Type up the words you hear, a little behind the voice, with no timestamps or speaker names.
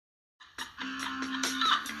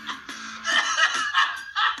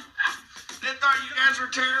are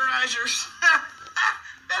terrorizers.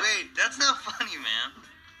 Wait, that's not funny, man.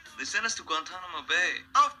 They sent us to Guantanamo Bay.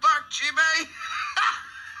 Oh, fuck, G-Bay.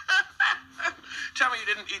 Tell me you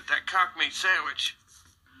didn't eat that cock meat sandwich.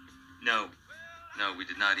 No, we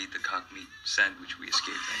did not eat the cock meat sandwich. We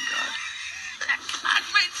escaped, thank God. Cock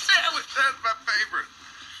meat sandwich, that's my favorite.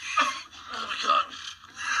 Oh my God.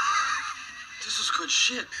 This is good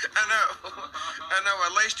shit. I know.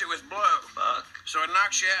 I laced it with blow. Fuck. So it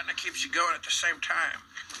knocks you out and it keeps you going at the same time.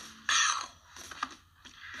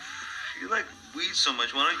 You like weed so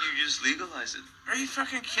much, why don't you just legalize it? Are you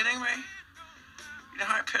fucking kidding me? You know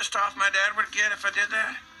how pissed off my dad would get if I did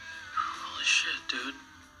that? Holy shit, dude.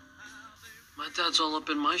 My dad's all up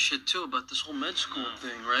in my shit, too, about this whole med school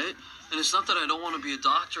thing, right? And it's not that I don't want to be a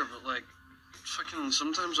doctor, but, like, fucking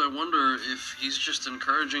sometimes I wonder if he's just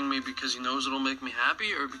encouraging me because he knows it'll make me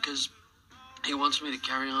happy or because he wants me to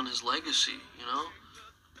carry on his legacy, you know?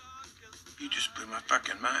 You just blew my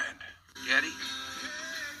fucking mind. Yeti?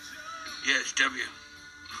 Yeah, it's W.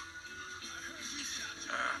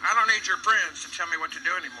 I don't need your friends to tell me what to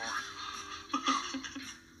do anymore.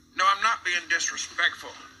 No, I'm not being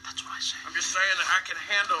disrespectful. That's what I say. I'm just saying that I can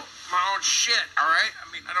handle my own shit, all right? I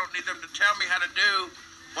mean, I don't need them to tell me how to do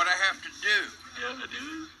what I have to do. Yeah,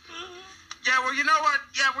 dude. Yeah, well, you know what?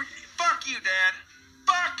 Yeah, well, fuck you, Dad.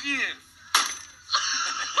 Fuck you.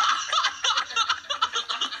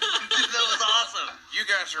 That was awesome. You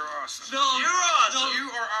guys are awesome. No, You're awesome. no.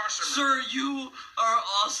 You are awesome. Sir, you are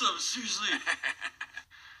awesome. Seriously.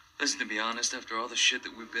 Listen, to be honest, after all the shit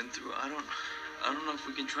that we've been through, I don't know if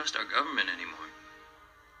we can trust our government anymore.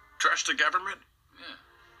 Trust the government? Yeah.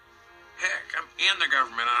 Heck, I'm in the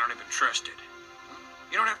government. I don't even trust it.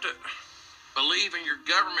 You don't have to believe in your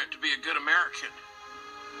government to be a good American.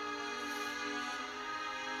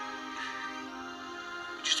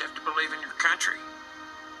 You just have to believe in your country.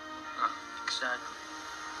 Exactly.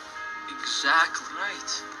 Exactly.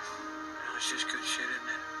 Right. Well, it's just good shit, isn't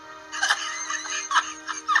it?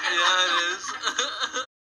 Yeah, it is.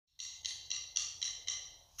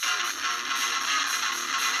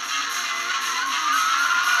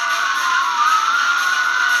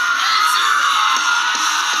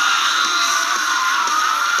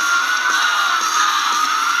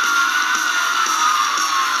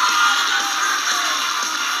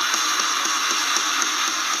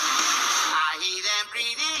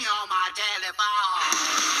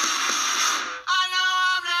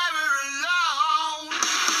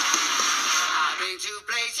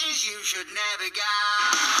 You should never go.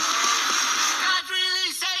 God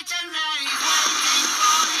really Satan and he's waiting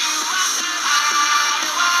for you on the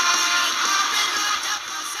highway. I've been locked up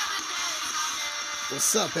for 7 days.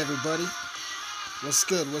 What's up, everybody? What's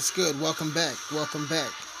good? What's good? Welcome back. Welcome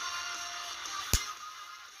back.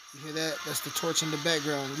 You hear that? That's the torch in the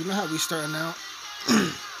background. You know how we starting out?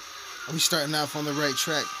 We starting off on the right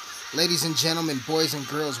track. Ladies and gentlemen, boys and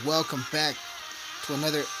girls, welcome back to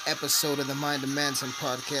another episode of the Mind of Manson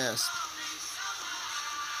podcast.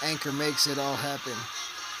 Anchor makes it all happen.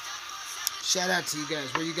 Shout out to you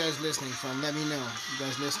guys. Where you guys listening from? Let me know. You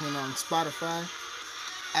guys listening on Spotify,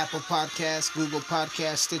 Apple Podcasts, Google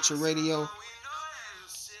Podcasts, Stitcher Radio,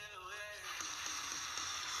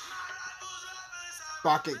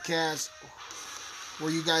 Pocket Cast. Where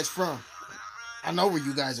you guys from? I know where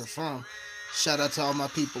you guys are from. Shout out to all my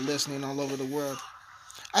people listening all over the world.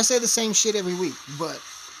 I say the same shit every week, but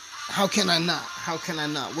how can I not? How can I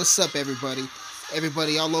not? What's up, everybody?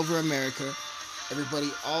 Everybody all over America.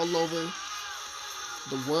 Everybody all over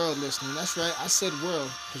the world listening. That's right, I said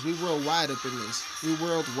world, because we worldwide up in this. We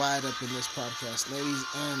worldwide up in this podcast, ladies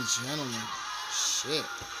and gentlemen. Shit.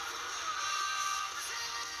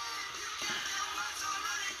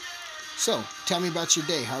 So, tell me about your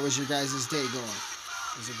day. How was your guys' day going?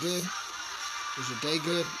 Was it good? Was your day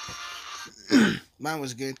good? Mine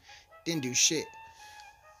was good. Didn't do shit.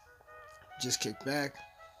 Just kicked back.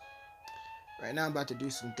 Right now I'm about to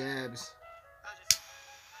do some dabs.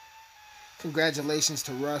 Congratulations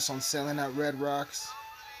to Russ on selling out Red Rocks.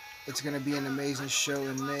 It's going to be an amazing show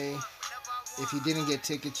in May. If you didn't get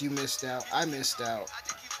tickets, you missed out. I missed out.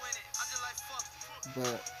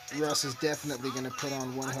 But Russ is definitely going to put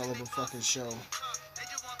on one hell of a fucking show.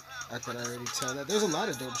 I could already tell that. There's a lot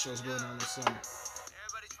of dope shows going on this summer.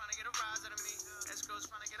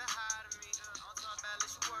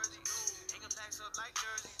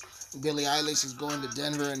 Billie Eilish is going to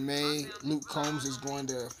Denver in May. Luke Combs is going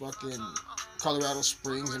to fucking Colorado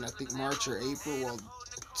Springs in I think March or April. Well,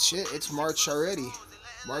 shit, it's March already.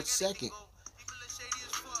 March 2nd.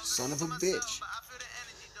 Son of a bitch.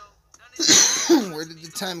 Where did the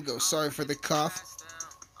time go? Sorry for the cough.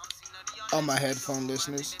 All my headphone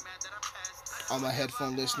listeners. all my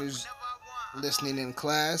headphone listeners, listening in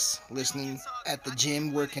class, listening at the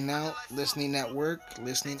gym, working out, listening at work,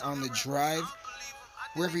 listening on the drive.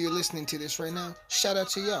 Wherever you're listening to this right now, shout out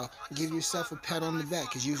to y'all. Give yourself a pat on the back,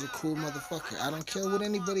 because you're a cool motherfucker. I don't care what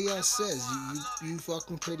anybody else says. You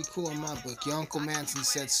fucking pretty cool in my book. Your Uncle Manson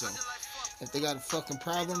said so. If they got a fucking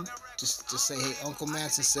problem, just say, hey, Uncle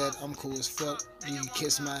Manson said I'm cool as fuck. You can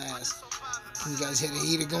kiss my ass. You guys hear the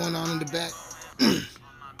heater going on in the back?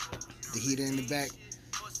 The heater in the back.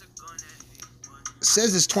 It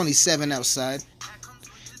says it's 27 outside.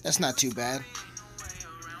 That's not too bad.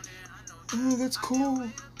 Oh, that's cold.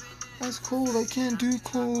 That's cold. I can't do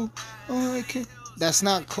cold. Oh, I can't. That's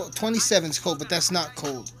not cold. 27's cold, but that's not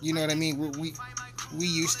cold. You know what I mean? We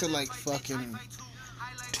used to like fucking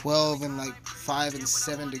 12 and like 5 and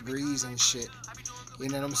 7 degrees and shit. You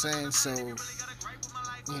know what I'm saying? So,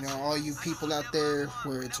 you know, all you people out there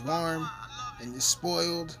where it's warm and you're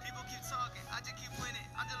spoiled,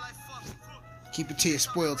 keep it to your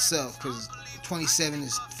spoiled self, because 27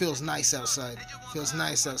 feels nice outside. Feels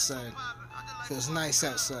nice outside. Feels nice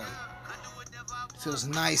outside. Feels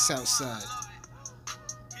nice outside.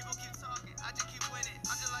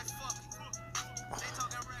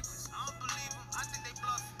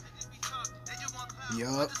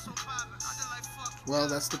 Yup. Well,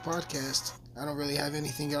 that's the podcast. I don't really have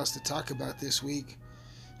anything else to talk about this week.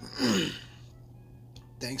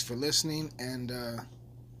 Thanks for listening, and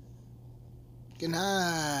good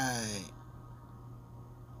night.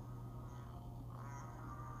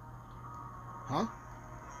 Huh?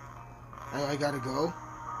 Oh, I gotta go?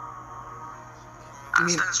 I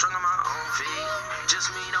mean,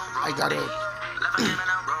 I gotta...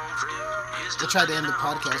 I tried to end the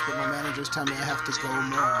podcast, but my manager's telling me I have to go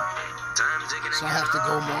more. So I have to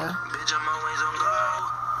go more?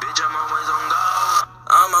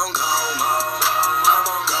 I'm on go mode. I'm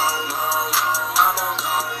on go mode. I'm on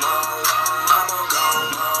go mode. I'm on go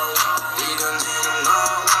mode. We continue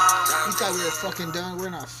on. You thought we were fucking done? We're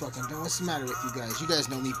not fucking done. What's the matter with you guys? You guys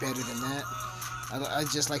know me better than that. I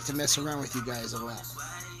just like to mess around with you guys a lot.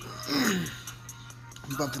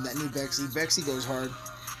 I'm bumping that new Bexy. Bexy goes hard.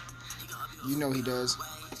 You know he does.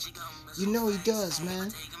 You know he does,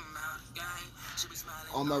 man.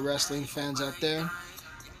 All my wrestling fans out there,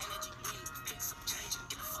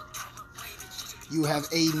 you have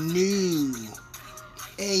a new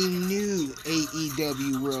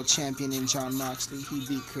AEW World Champion in Jon Moxley. He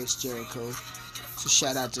beat Chris Jericho. So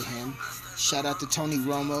shout out to him. Shout out to Tony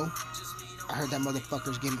Romo. I heard that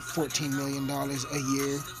motherfucker's getting $14 million a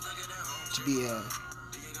year to be a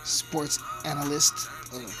sports analyst,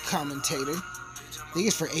 a commentator. I think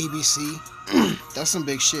it's for ABC. That's some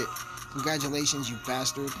big shit. Congratulations, you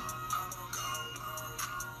bastard.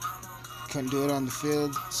 Couldn't do it on the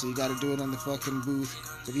field, so you gotta do it on the fucking booth.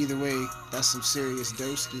 But either way, that's some serious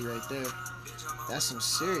doski right there. That's some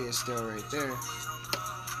serious dough right there.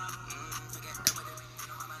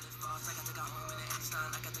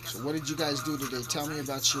 So what did you guys do today? Tell me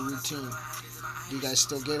about your routine. Do you guys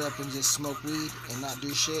still get up and just smoke weed and not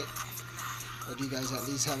do shit? Or do you guys at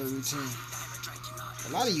least have a routine?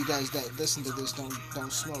 A lot of you guys that listen to this don't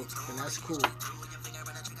smoke, and that's cool.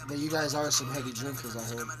 But you guys are some heavy drinkers, I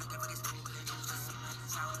heard.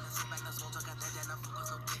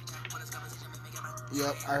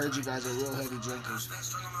 Yep, I heard you guys are real heavy drinkers.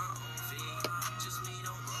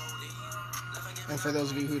 And for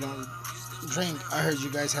those of you who don't drink, I heard you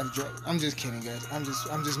guys have drugs. I'm just kidding, guys. I'm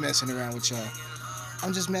just messing around with y'all.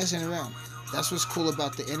 I'm just messing around. That's what's cool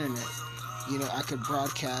about the internet. You know, I could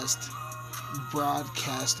broadcast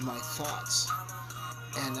my thoughts.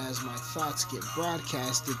 And as my thoughts get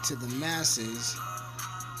broadcasted to the masses,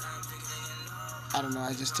 I don't know,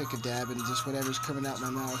 I just took a dab and just whatever's coming out my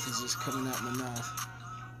mouth is just coming out my mouth.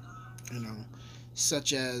 You know,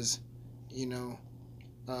 such as, you know,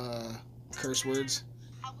 curse words.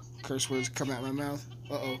 Curse words come out my mouth.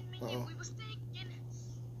 Uh-oh.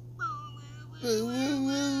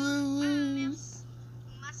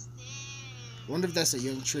 Wonder if that's a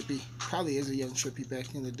Young Trippy. Probably is a Young Trippy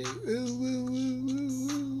back in the day.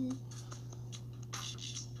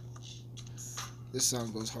 This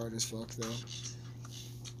song goes hard as fuck, though.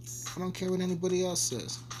 I don't care what anybody else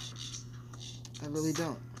says. I really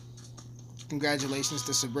don't. Congratulations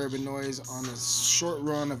to Suburban Noise on a short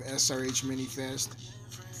run of SRH Minifest.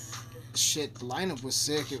 Shit, the lineup was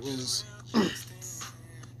sick. It was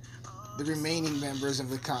the remaining members of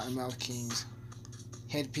the Cottonmouth Kings.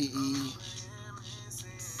 Head PE,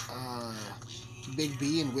 Big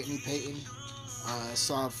B and Whitney Payton. I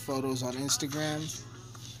saw photos on Instagram.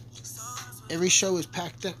 Every show is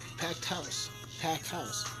packed house.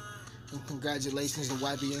 And congratulations to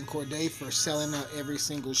YBN Corday for selling out every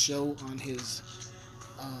single show on his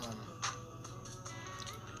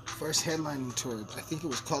first headlining tour. I think it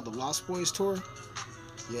was called the Lost Boys Tour.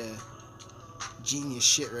 Yeah. Genius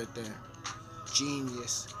shit right there.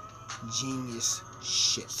 Genius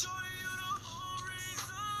shit.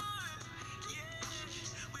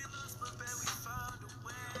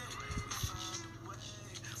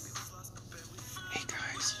 Hey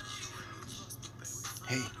guys.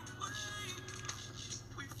 Hey.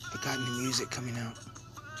 They got new music coming out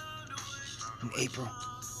in April.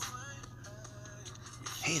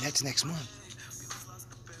 Hey, that's next month.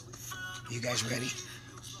 You guys ready?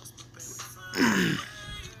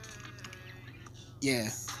 Yeah,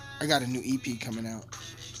 I got a new EP coming out.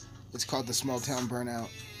 It's called The Small Town Burnout.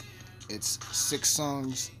 It's 6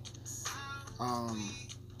 songs.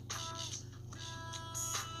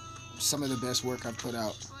 Some of the best work I've put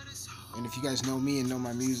out. And if you guys know me and know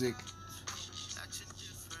my music,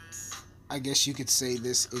 I guess you could say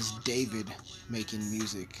this is David making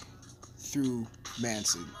music through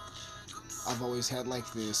Manson. I've always had like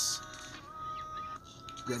this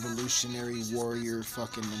revolutionary warrior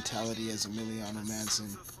fucking mentality as Emiliano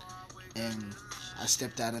Manson, and I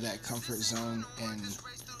stepped out of that comfort zone and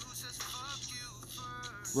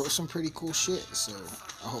wrote some pretty cool shit. So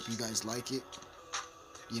I hope you guys like it.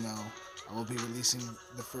 You know, I will be releasing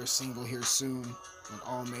the first single here soon on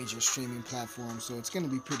all major streaming platforms, so it's gonna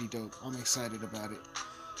be pretty dope. I'm excited about it.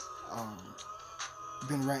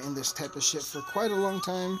 Been writing this type of shit for quite a long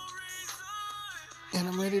time, and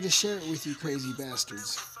I'm ready to share it with you crazy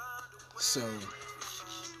bastards. So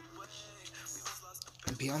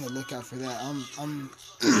be on the lookout for that. I'm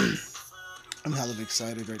I'm hella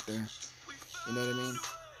excited right there. You know what I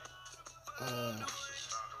mean?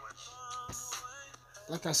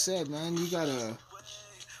 Like I said, man, you gotta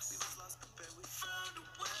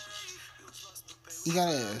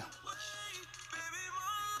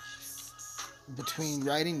between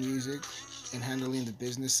writing music and handling the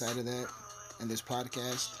business side of that and this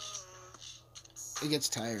podcast, it gets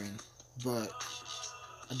tiring, but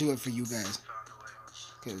I do it for you guys,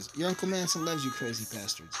 because your Uncle Manson loves you crazy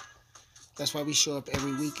bastards. That's why we show up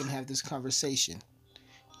every week and have this conversation.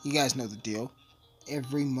 You guys know the deal.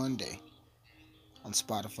 Every Monday on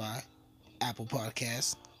Spotify, Apple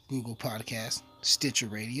Podcasts, Google Podcasts, Stitcher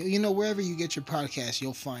Radio. You know, wherever you get your podcasts,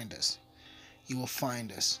 you'll find us. You will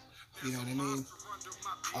find us. You know what I mean?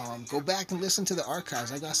 Go back and listen to the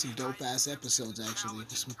archives. I got some dope ass episodes actually.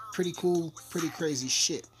 Some pretty cool, pretty crazy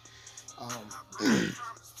shit.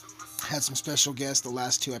 Had some special guests the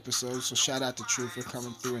last 2 episodes, so shout out to True for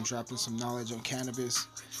coming through and dropping some knowledge on cannabis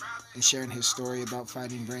and sharing his story about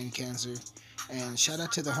fighting brain cancer. And shout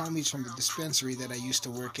out to the homies from the dispensary that I used to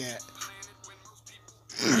work at.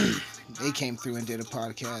 They came through and did a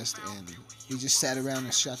podcast, and we just sat around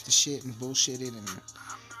and shot the shit and bullshitted, and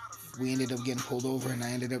we ended up getting pulled over, and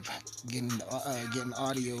I ended up getting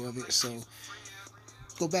audio of it. So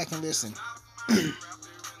go back and listen. You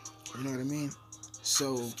know what I mean?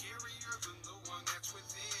 So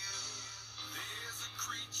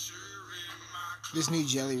this new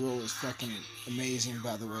Jelly Roll is fucking amazing,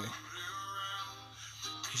 by the way.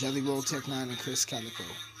 Jelly Roll, Tech 9, and Chris Calico.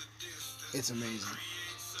 It's amazing.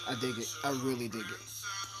 I dig it. I really dig it.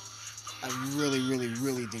 I really, really,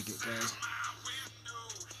 really dig it, guys.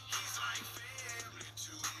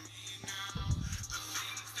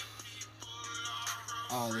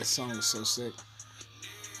 Oh, this song is so sick.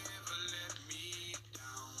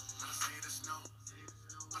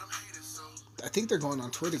 I think they're going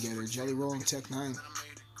on tour together, Jelly Roll and Tech 9.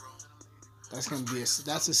 That's gonna be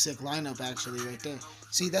that's a sick lineup actually right there.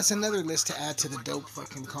 See, that's another list to add to the dope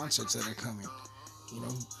fucking concerts that are coming. You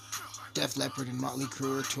know, Def Leppard and Motley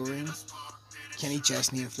Crue are touring. Kenny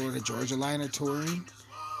Chesney and Florida Georgia Line are touring.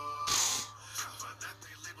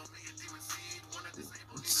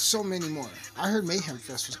 So many more. I heard Mayhem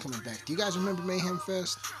Fest was coming back. Do you guys remember Mayhem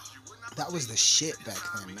Fest? That was the shit back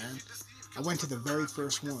then, man. I went to the very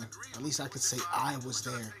first one. At least I could say I was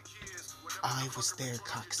there. I was there,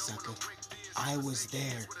 cocksucker. I was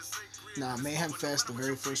there. Nah, Mayhem Fest, the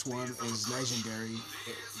very first one, is legendary.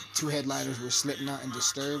 2 headliners were Slipknot and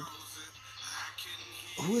Disturbed.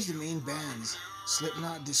 Who was the main bands?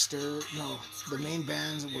 Slipknot, Disturbed. No, the main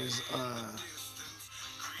bands was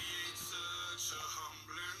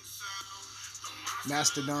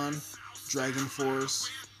Mastodon, Dragon Force,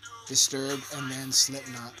 Disturbed, and then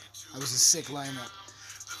Slipknot. That was a sick lineup.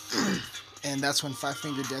 And that's when Five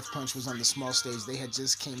Finger Death Punch was on the small stage. They had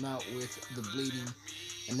just came out with The Bleeding,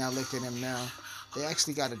 and now look at them now. They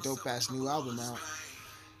actually got a dope-ass new album out.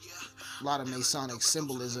 A lot of Masonic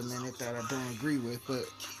symbolism in it that I don't agree with, but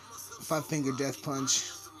Five Finger Death Punch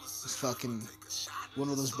is fucking one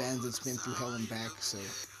of those bands that's been through hell and back, so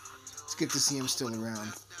it's good to see him still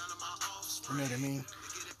around. You know what I mean?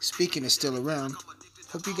 Speaking of still around,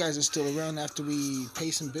 hope you guys are still around after we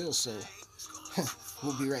pay some bills, so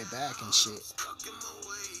we'll be right back and shit. They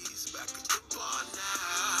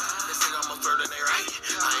say I'm a bird and they right.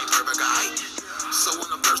 I ain't perfect, alright. So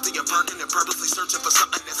when I'm thirsty and burning and purposely searching for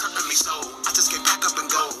something that's hurting me so, I just get back up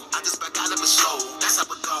and go. I just back out of it slow. That's how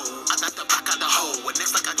it go. I knock the back out the hole. When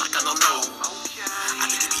next like I don't know.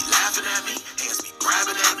 I think they be laughing at me, hands be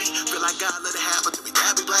grabbing at me. Feel like God let it happen to me.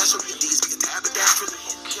 Dabby blast from me. These be a dabby dash for me.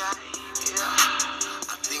 I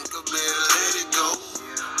think I better let it go.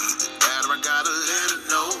 Either that or I gotta let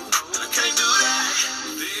it know. And I can't do that.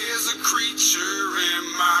 There's a creature in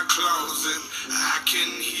my closet. I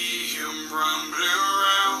can hear him rumbling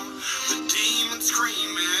around. The demon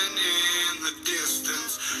screaming in the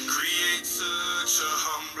distance creates such a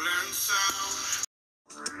humbling sound.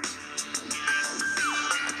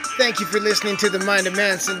 Thank you for listening to The Mind of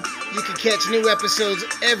Manson. You can catch new episodes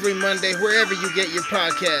every Monday wherever you get your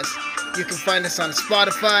podcasts. You can find us on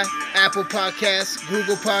Spotify, Apple Podcasts,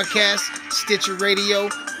 Google Podcasts, Stitcher Radio,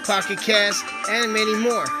 Pocket Cast, and many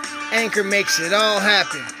more. Anchor makes it all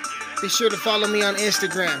happen. Be sure to follow me on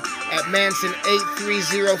Instagram at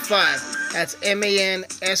Manson8305. That's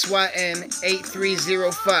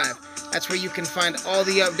MANSYN8305. That's where you can find all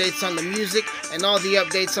the updates on the music and all the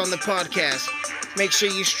updates on the podcast. Make sure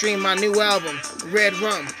you stream my new album, Red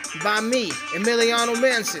Rum, by me, Emiliano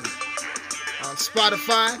Manson, on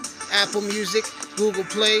Spotify, Apple Music, Google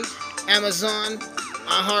Play, Amazon,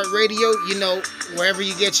 iHeartRadio, you know, wherever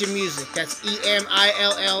you get your music. That's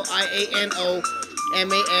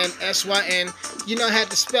EMILLIANOMANSYN. You know, I had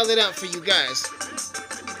to spell it out for you guys.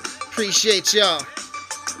 Appreciate y'all.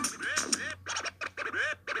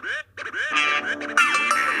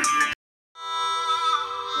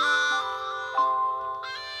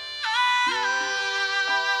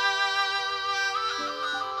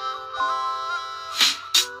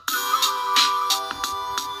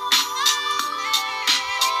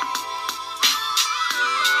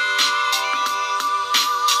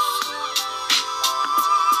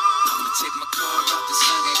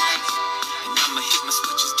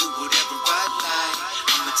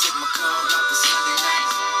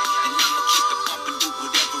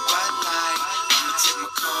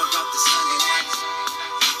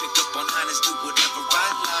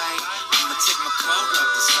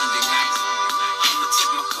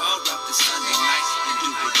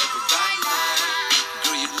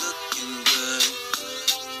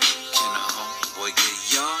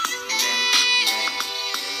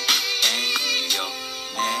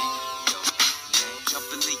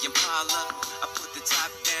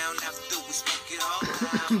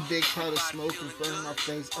 Big cloud of smoke in front of my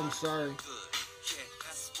face. I'm sorry.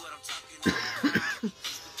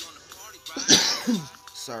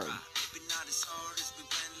 Sorry.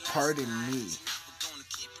 Pardon me.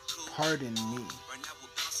 Pardon me.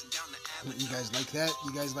 You guys like that?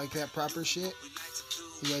 You guys like that proper shit?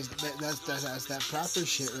 You guys, that's that proper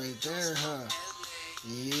shit right there, huh?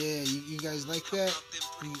 Yeah, you guys like that?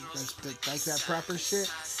 You guys like that proper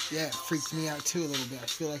shit? Yeah, it freaks me out too a little bit. I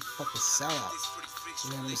feel like a fucking sellout. You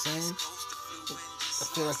know what I'm saying? I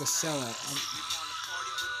feel like a sellout.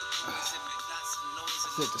 I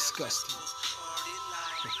feel disgusting.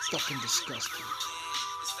 Fucking disgusting.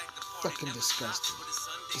 Fucking disgusting.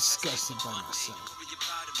 Disgusted by myself.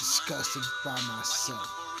 Disgusted by myself.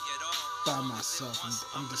 By myself.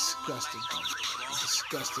 I'm disgusted by it. I'm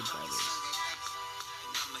disgusted by this.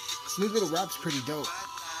 New Little Rap's pretty dope.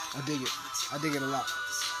 I dig it. I dig it a lot.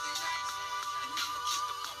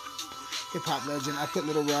 Hip hop legend. I put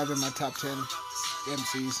Little Rob in my top 10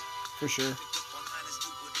 MCs for sure.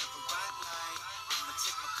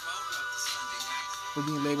 For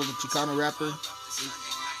being labeled a Chicano rapper,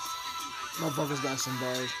 motherfuckers got some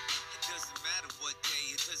bars.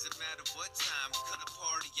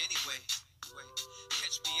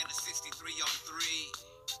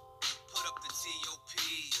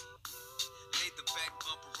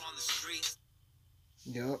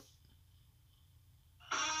 Yup.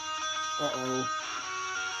 Uh-oh.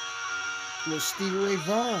 Little Stevie Ray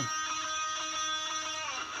Vaughan.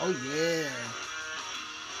 Oh, yeah.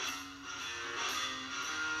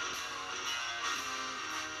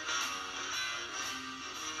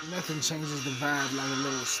 Nothing changes the vibe like a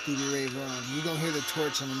little Stevie Ray Vaughan. You're gonna hear the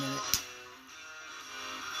torch in a minute.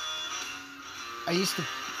 I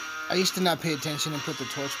used to not pay attention and put the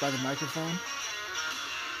torch by the microphone.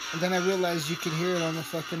 And then I realized you could hear it on the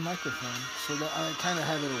fucking microphone. So that I kind of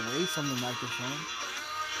have it away from the microphone.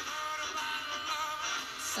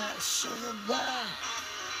 sugar bomb.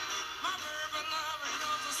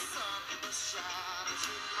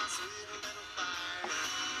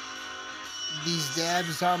 These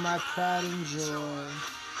dabs are my pride and joy.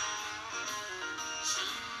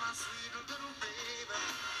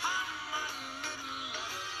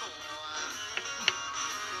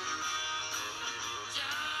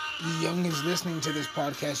 You youngins listening to this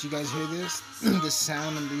podcast, you guys hear this? The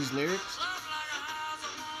sound of these lyrics?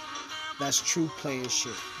 That's true player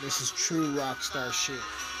shit. This is true rock star shit.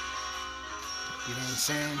 You know what I'm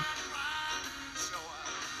saying?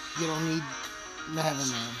 You don't need never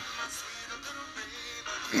man.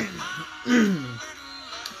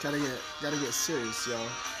 gotta get serious, y'all.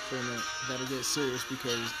 For a minute. Gotta get serious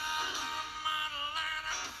because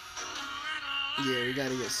yeah, we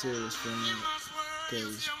gotta get serious for a minute.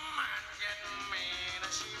 Cause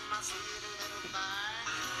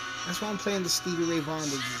that's why I'm playing the Stevie Ray Vaughan to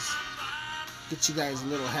just get you guys a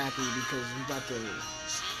little happy because we're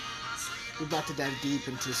about to dive deep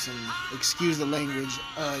into some, excuse the language,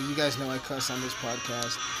 you guys know I cuss on this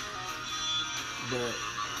podcast, but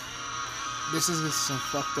this is some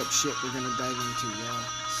fucked up shit we're gonna dive into, y'all.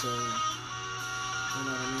 So, you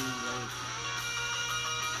know what I mean? Like,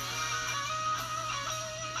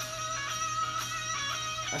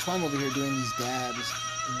 that's why I'm over here doing these dabs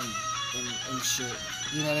and shit.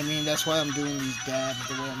 You know what I mean? That's why I'm doing these dabs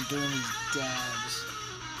the way I'm doing these dabs.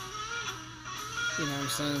 You know what I'm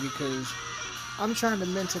saying? Because I'm trying to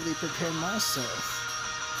mentally prepare myself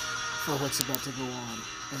for what's about to go on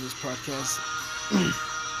in this podcast.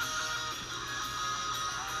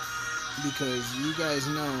 Because you guys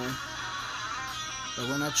know that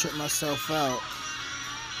when I trip myself out,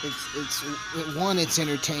 it's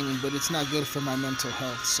entertaining, but it's not good for my mental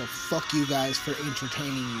health. So fuck you guys for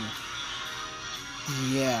entertaining you.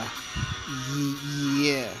 Yeah.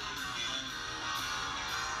 Yeah.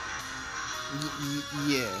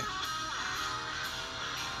 Yeah.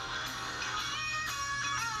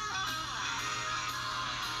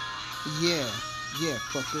 Yeah. Yeah,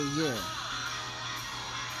 fucker, yeah.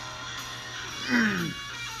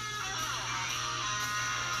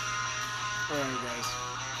 Alright, guys.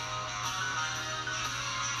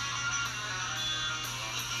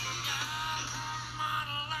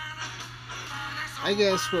 I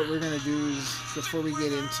guess what we're gonna do is, before we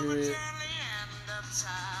get into it,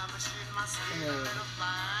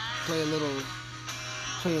 play a little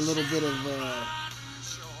bit of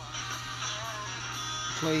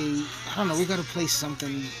I don't know, we gotta play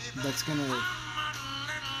something that's gonna,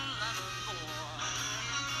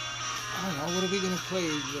 I don't know, what are we gonna play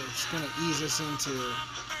that's gonna ease us into,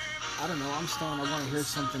 I don't know, I'm stoned, I wanna hear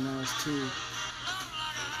something else too. You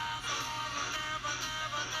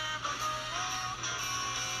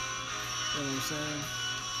know what I'm saying?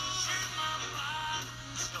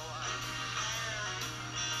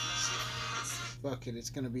 Fuck it,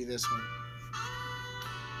 it's gonna be this one.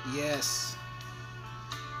 Yes.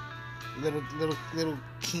 Little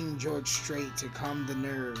King George Strait to calm the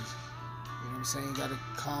nerves. You know what I'm saying? Gotta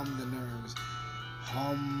calm the nerves.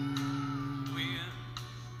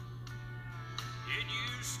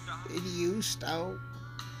 Did you stop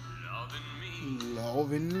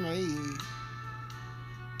loving me?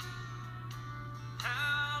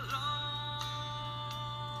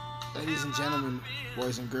 Ladies and gentlemen,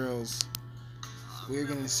 boys and girls, we're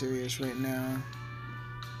getting serious right now,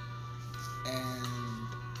 and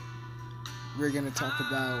we're gonna talk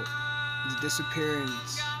about the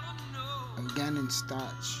disappearance of Gannon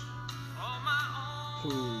Stotch,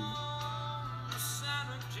 who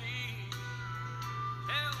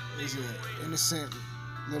is an innocent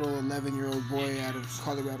little 11-year-old boy out of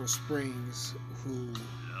Colorado Springs who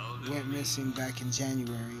went missing back in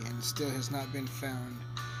January and still has not been found.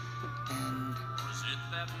 And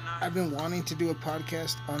I've been wanting to do a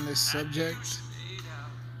podcast on this subject,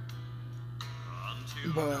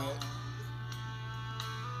 but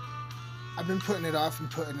I've been putting it off.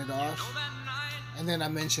 And then I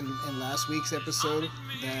mentioned in last week's episode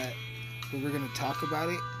that we were going to talk about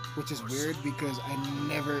it, which is weird because I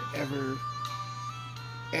never, ever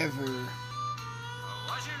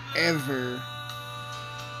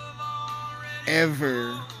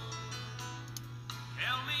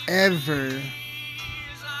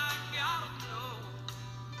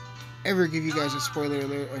give you guys a spoiler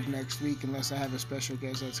alert of next week unless I have a special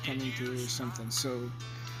guest that's coming through or something. So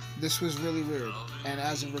this was really weird. And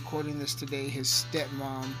as of recording this today, his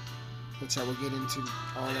stepmom, which I will get into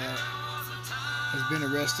all that, has been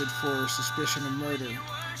arrested for suspicion of murder.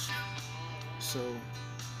 So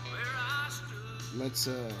let's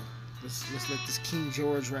let this King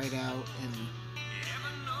George ride out, and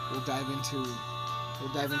we'll dive into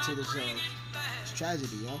we'll dive into this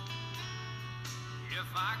tragedy, yo.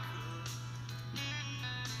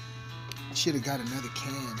 I should have got another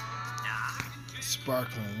can.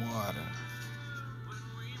 Sparkling water.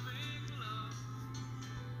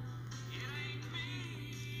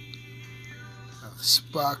 Of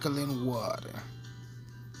sparkling water.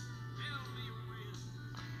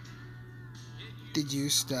 Did you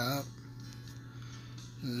stop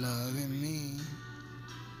loving me?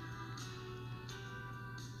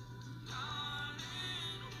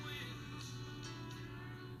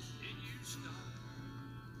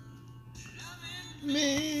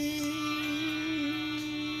 Me.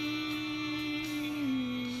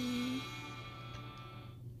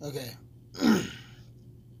 Okay.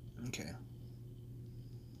 Okay.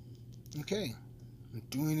 Okay. I'm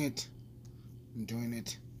doing it. I'm doing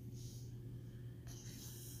it.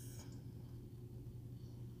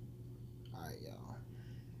 Alright, y'all.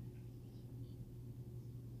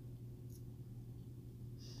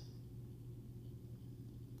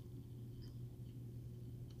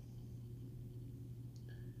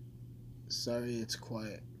 Sorry, it's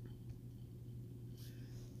quiet.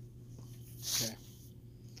 Okay.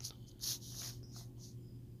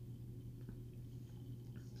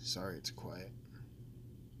 Sorry, it's quiet.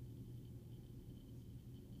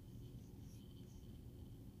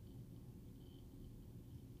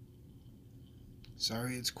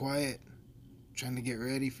 Sorry, it's quiet. I'm trying to get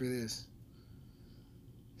ready for this.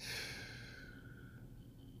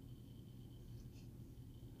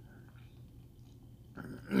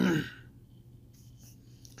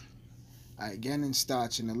 Alright, Gannon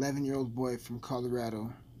Stotch, an 11-year-old boy from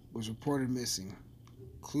Colorado, was reported missing.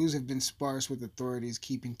 Clues have been sparse, with authorities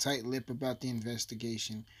keeping tight-lipped about the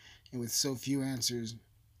investigation, and with so few answers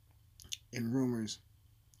and rumors.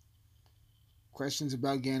 Questions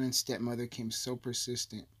about Gannon's stepmother came so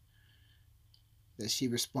persistent that she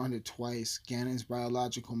responded twice. Gannon's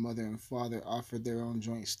biological mother and father offered their own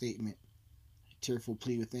joint statement, a tearful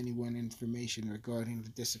plea with anyone information regarding the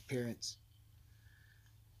disappearance.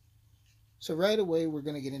 So right away, we're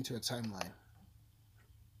going to get into a timeline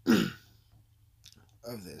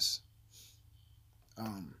of this.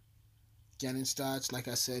 Gannon Stotch, like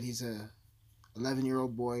I said, he's a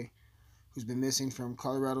 11-year-old boy who's been missing from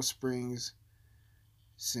Colorado Springs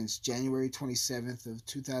since January 27th of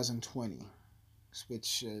 2020,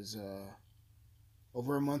 which is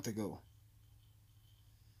over a month ago.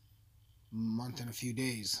 Month and a few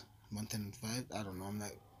days. Month and 5, I don't know, I'm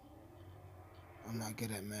not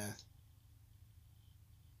good at math.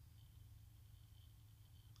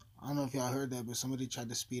 I don't know if y'all heard that, but somebody tried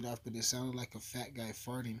to speed off, but it sounded like a fat guy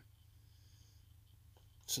farting.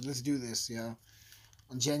 So let's do this, y'all.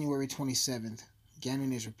 On January 27th,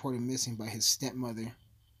 Gannon is reported missing by his stepmother,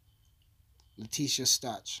 Letitia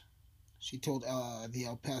Stotch. She told the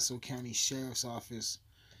El Paso County Sheriff's Office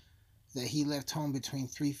that he left home between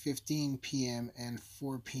 3:15 p.m. and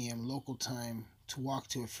 4 p.m. local time to walk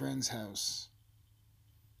to a friend's house.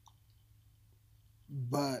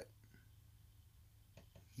 But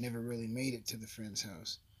never really made it to the friend's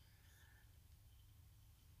house.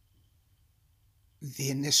 The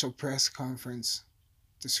initial press conference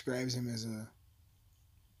describes him as a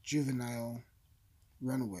juvenile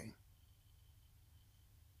runaway.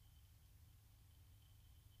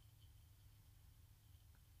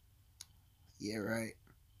 Yeah, right.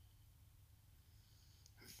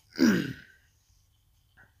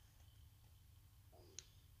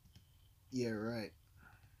 Yeah, right.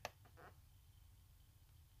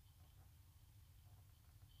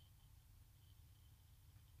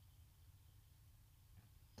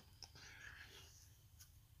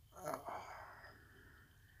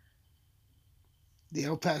 The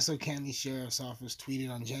El Paso County Sheriff's Office tweeted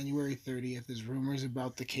on January 30th as rumors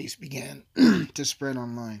about the case began to spread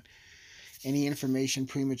online. Any information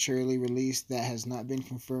prematurely released that has not been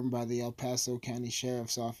confirmed by the El Paso County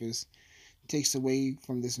Sheriff's Office takes away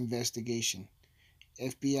from this investigation.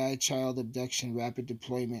 FBI Child Abduction Rapid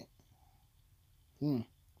Deployment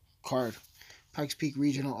CARD. Pikes Peak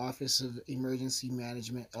Regional Office of Emergency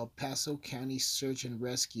Management, El Paso County Search and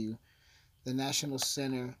Rescue, the National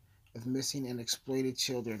Center of Missing and Exploited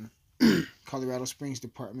Children, Colorado Springs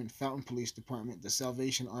Department, Fountain Police Department, the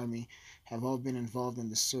Salvation Army have all been involved in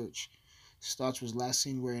the search. Stotch was last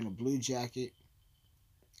seen wearing a blue jacket,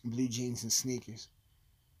 blue jeans, and sneakers.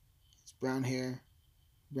 It's brown hair,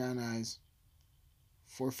 brown eyes,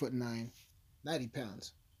 4'9", 90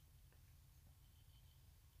 pounds.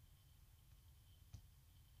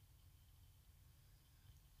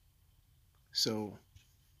 So,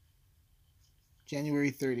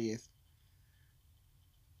 January 30th,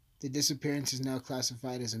 The disappearance is now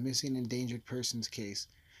classified as a missing endangered persons case.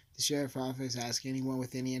 The sheriff's office asked anyone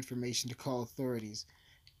with any information to call authorities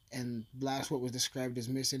and blast what was described as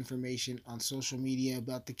misinformation on social media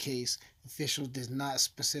about the case. Officials did not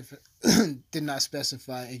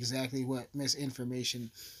specify exactly what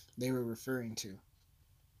misinformation they were referring to.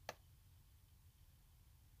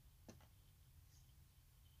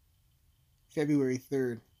 February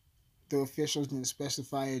 3rd. Though officials didn't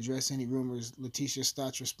specify or address any rumors, Letitia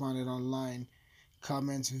Stotts responded online,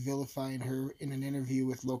 comments vilifying her in an interview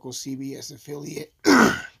with local CBS affiliate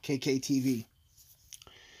KKTV.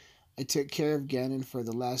 I took care of Gannon for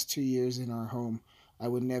the last 2 years in our home. I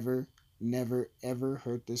would never, ever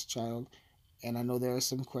hurt this child, and I know there are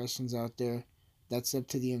some questions out there. That's up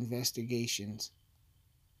to the investigations.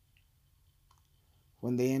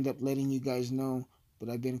 When they end up letting you guys know, but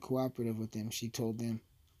I've been cooperative with them, she told them.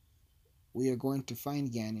 We are going to find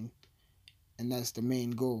Gannon, and that's the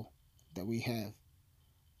main goal that we have.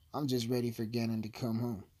 I'm just ready for Gannon to come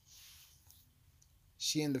home.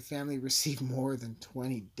 She and the family received more than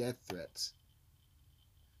 20 death threats.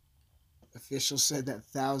 Officials said that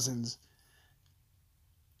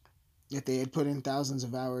they had put in thousands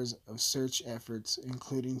of hours of search efforts,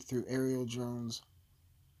 including through aerial drones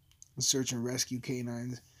and search and rescue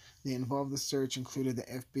canines. The involved the search included the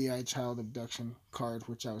FBI child abduction card,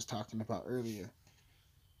 which I was talking about earlier.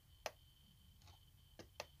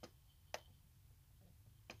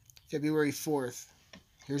 February 4th.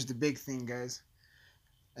 Here's the big thing, guys.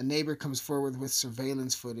 A neighbor comes forward with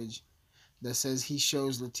surveillance footage that says he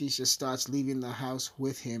shows Letitia Stotts leaving the house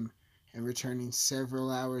with him and returning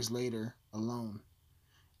several hours later alone.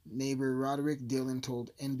 Neighbor Roderick Dillon told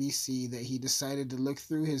NBC that he decided to look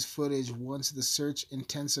through his footage once the search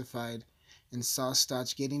intensified and saw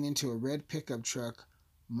Stotts getting into a red pickup truck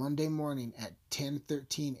Monday morning at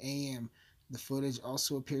 10:13 a.m. The footage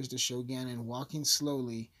also appears to show Gannon walking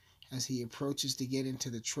slowly as he approaches to get into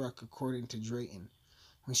the truck, according to Drayton.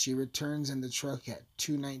 When she returns in the truck at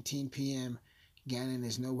 2:19 p.m., Gannon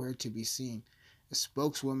is nowhere to be seen. A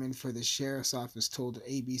spokeswoman for the sheriff's office told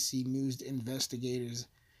ABC News investigators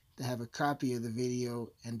to have a copy of the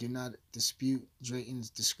video and do not dispute Drayton's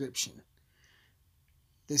description.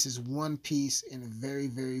 This is one piece in a very,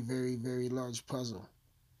 very, very, very large puzzle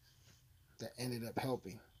that ended up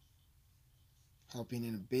helping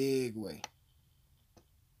in a big way.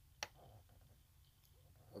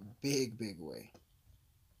 A big, big way.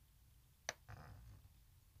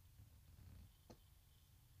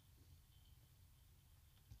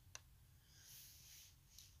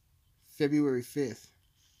 February 5th.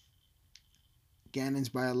 Gannon's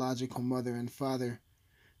biological mother and father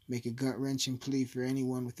make a gut-wrenching plea for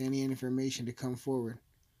anyone with any information to come forward.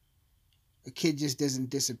 A kid just doesn't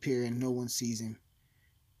disappear and no one sees him.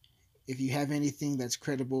 If you have anything that's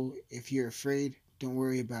credible, if you're afraid, don't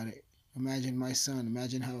worry about it. Imagine my son.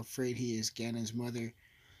 Imagine how afraid he is, Gannon's mother,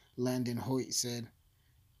 Landon Hoyt, said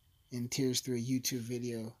in tears through a YouTube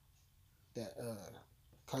video that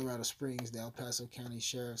Colorado Springs, the El Paso County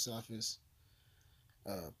Sheriff's Office,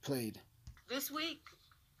 played. This week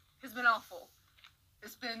has been awful.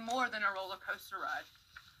 It's been more than a roller coaster ride.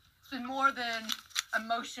 It's been more than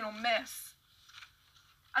emotional mess.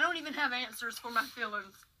 I don't even have answers for my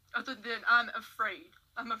feelings other than I'm afraid.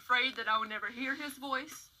 I'm afraid that I will never hear his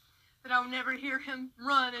voice, that I will never hear him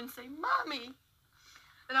run and say, "Mommy,"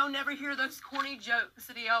 that I'll never hear those corny jokes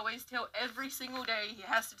that he always tells every single day. He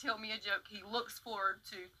has to tell me a joke. He looks forward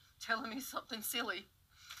to telling me something silly.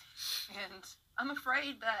 And I'm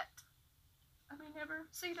afraid that I may never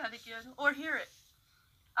see that again or hear it.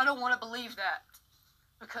 I don't want to believe that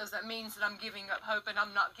because that means that I'm giving up hope, and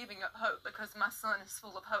I'm not giving up hope because my son is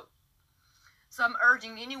full of hope. So I'm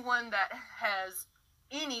urging anyone that has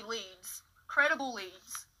any leads, credible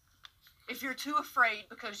leads, if you're too afraid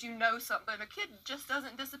because you know something, a kid just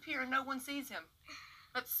doesn't disappear and no one sees him.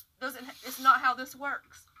 It's not how this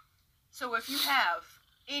works. So if you have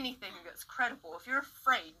anything that's credible, if you're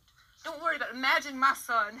afraid, don't worry about it. Imagine my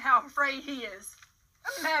son, how afraid he is.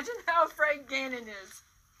 Imagine how afraid Gannon is.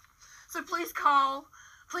 So please call,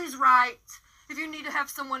 please write. If you need to have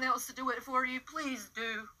someone else to do it for you, please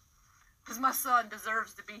do. Because my son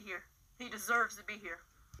deserves to be here. He deserves to be here.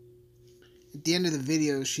 At the end of the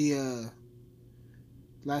video, she,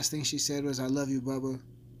 last thing she said was, "I love you, Bubba."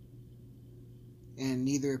 And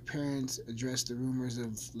neither parents addressed the rumors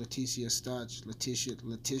of Letitia Stotts.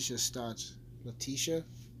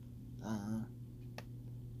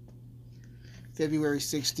 February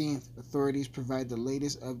 16th, authorities provide the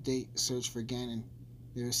latest update search for Gannon.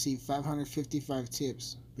 They received 555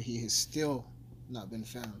 tips, but he has still not been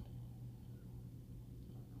found.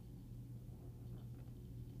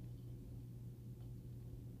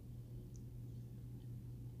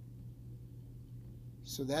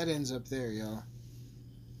 So that ends up there, y'all.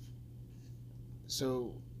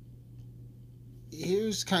 So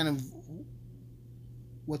here's kind of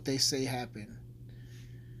what they say happened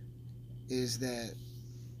is that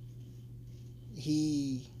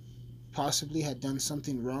he possibly had done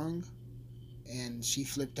something wrong and she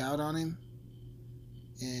flipped out on him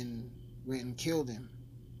and went and killed him.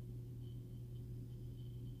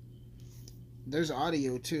 There's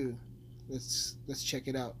audio too. Let's check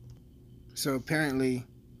it out. So apparently,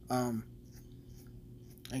 I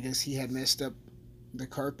guess he had messed up the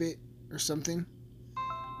carpet or something,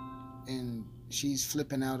 and she's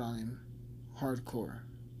flipping out on him hardcore,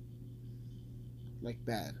 like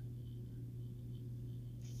bad.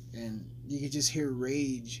 And you could just hear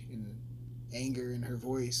rage and anger in her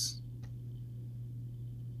voice.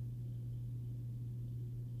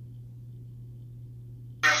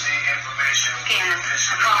 Gannon,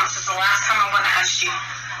 I promise this is the last time I'm gonna ask you.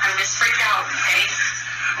 I'm just freaked out, okay?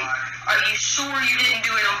 Are you sure you didn't do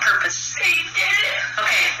it on purpose? He did it.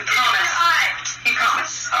 Okay, we promise. He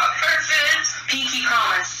promised. Pinky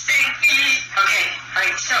promise. Pinky. Okay,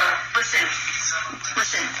 alright, so, listen.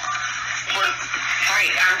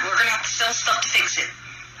 We're gonna have to sell stuff to fix it.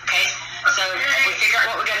 Okay? So, we figure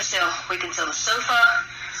out what we gotta sell. We can sell the sofa.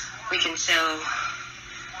 We can sell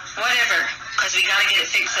whatever. Because we gotta get it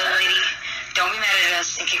fixed, so lady. Don't be mad at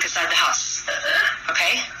us and kick us out of the house.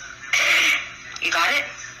 Okay? You got it?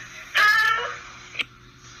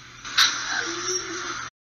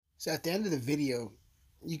 So at the end of the video,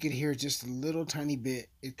 you could hear just a little tiny bit.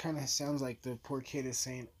 It kind of sounds like the poor kid is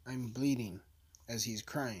saying, "I'm bleeding," as he's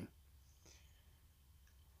crying.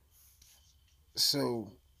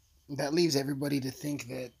 So that leaves everybody to think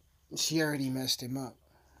that she already messed him up.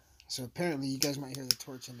 So apparently, you guys might hear the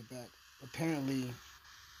torch in the back. Apparently,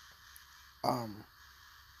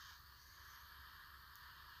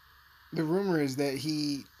 the rumor is that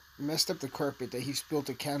he messed up the carpet, that he spilled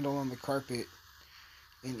a candle on the carpet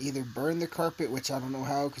and either burned the carpet, which I don't know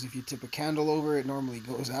how, because if you tip a candle over, it normally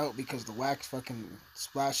goes out because the wax fucking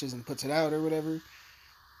splashes and puts it out or whatever.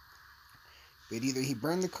 But either he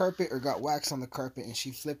burned the carpet or got wax on the carpet, and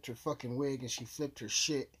she flipped her fucking wig and she flipped her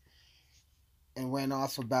shit and went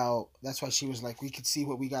off about, that's why she was like, we could see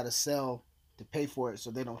what we gotta sell to pay for it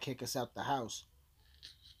so they don't kick us out the house.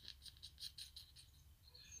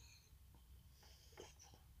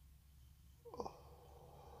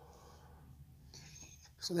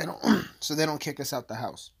 So they don't kick us out the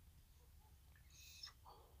house.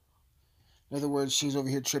 In other words, she's over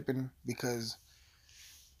here tripping because,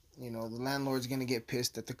 you know, the landlord's gonna get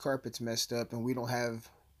pissed that the carpet's messed up and we don't have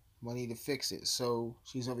money to fix it. So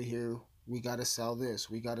she's over here, we gotta sell this,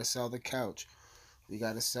 we gotta sell the couch, we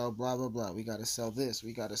gotta sell blah blah blah, we gotta sell this,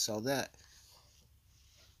 we gotta sell that.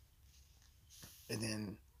 And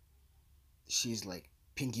then she's like,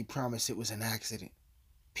 Pinky promised it was an accident.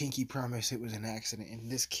 Pinky promised it was an accident. And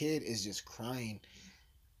this kid is just crying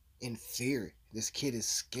in fear. This kid is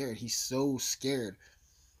scared. He's so scared.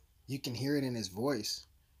 You can hear it in his voice.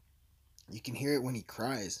 You can hear it when he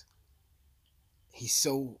cries. He's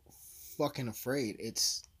so fucking afraid.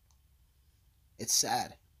 It's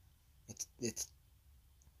sad. It's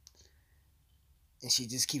and she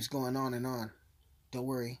just keeps going on and on. Don't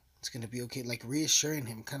worry, it's gonna be okay. Like reassuring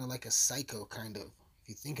him, kind of like a psycho, kind of. If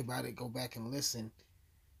you think about it, go back and listen.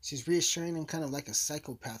 She's reassuring him kind of like a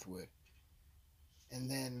psychopath would. And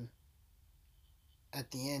then at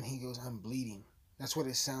the end, he goes, "I'm bleeding." That's what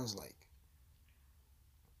it sounds like.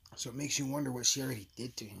 So it makes you wonder what she already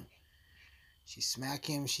did to him. She smacked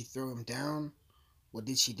him, she threw him down. What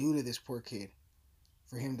did she do to this poor kid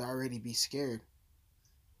for him to already be scared?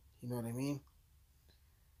 You know what I mean?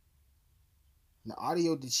 The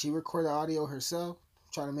audio, did she record the audio herself?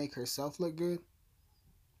 Trying to make herself look good?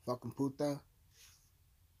 Fucking puta.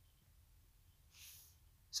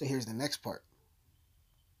 So here's the next part.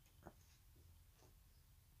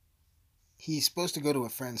 He's supposed to go to a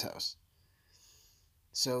friend's house.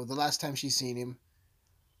 So the last time she seen him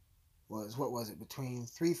was, what was it, between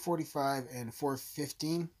 3:45 and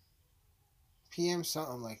 4:15 p.m.,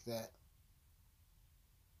 something like that.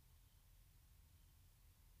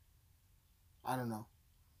 I don't know.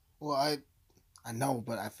 Well, I know,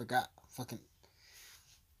 but I forgot. Fucking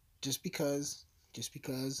just because,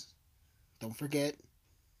 don't forget,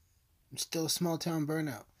 I'm still a small town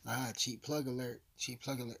burnout. Cheap plug alert.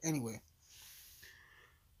 Anyway,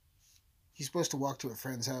 he's supposed to walk to a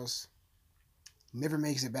friend's house. Never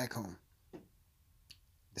makes it back home.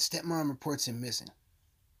 The stepmom reports him missing.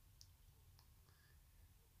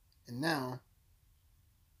 And now,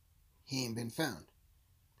 he ain't been found.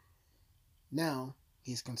 Now,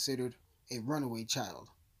 he's considered a runaway child.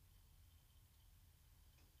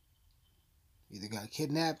 Either got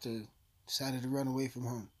kidnapped or decided to run away from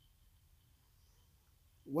home.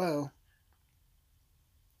 Well,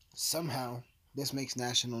 somehow this makes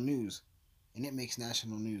national news, and it makes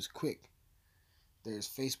national news quick. There's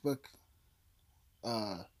Facebook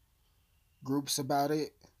groups about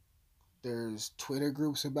it. There's Twitter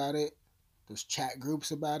groups about it. There's chat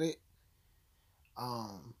groups about it.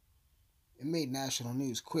 It made national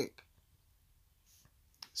news quick.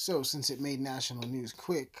 So since it made national news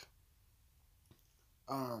quick,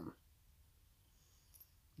 the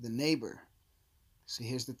neighbor. See,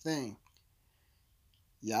 here's the thing.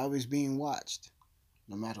 You're always being watched.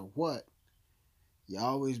 No matter what, you're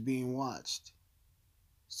always being watched.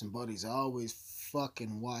 Somebody's always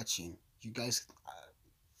fucking watching. You guys,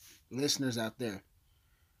 listeners out there.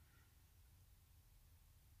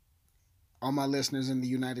 All my listeners in the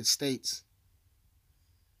United States.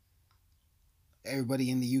 Everybody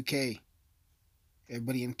in the UK.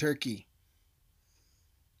 Everybody in Turkey.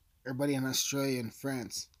 Everybody in Australia and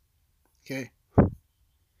France. Okay?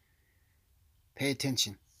 Pay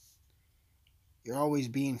attention. You're always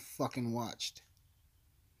being fucking watched.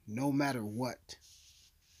 No matter what.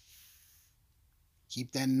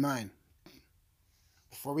 Keep that in mind.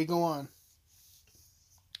 Before we go on,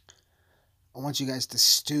 I want you guys to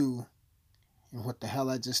stew in what the hell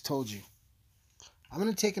I just told you. I'm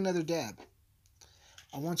going to take another dab.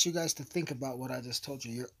 I want you guys to think about what I just told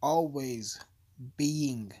you. You're always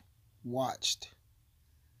being watched.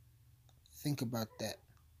 Think about that.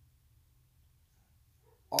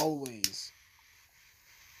 Always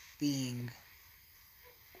being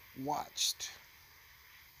watched.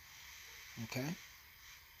 Okay?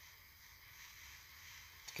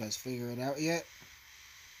 You guys figure it out yet?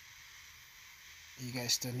 You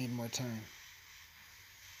guys still need more time.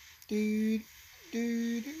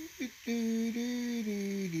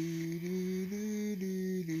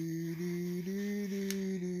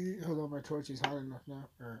 Hold on, my torch is hot enough now.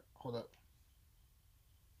 Or hold up.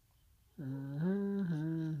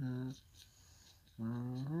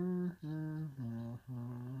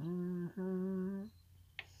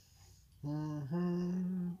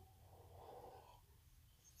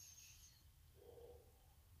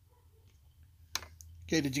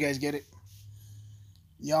 Okay, did you guys get it?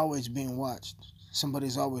 You're always being watched.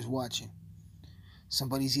 Somebody's always watching.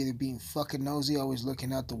 Somebody's either being fucking nosy, always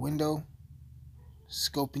looking out the window,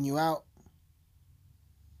 scoping you out.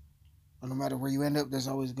 Or no matter where you end up, there's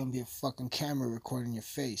always going to be a fucking camera recording your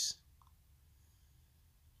face.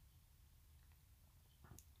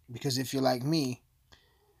 Because if you're like me,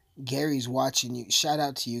 Gary's watching you. Shout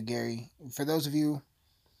out to you, Gary. For those of you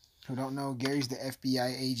who don't know, Gary's the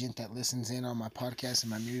FBI agent that listens in on my podcast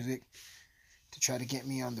and my music to try to get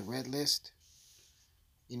me on the red list.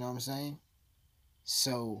 You know what I'm saying?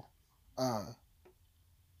 So,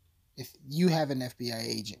 if you have an FBI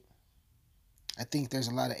agent, I think there's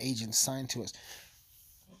a lot of agents signed to us.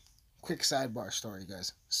 Quick sidebar story,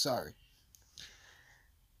 guys. Sorry.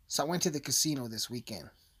 So I went to the casino this weekend.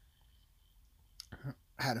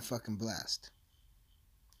 I had a fucking blast.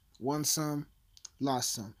 Won some,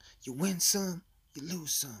 lost some. You win some, you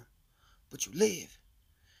lose some. But you live.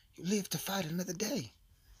 You live to fight another day.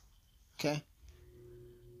 Okay?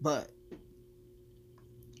 But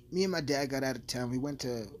me and my dad got out of town. We went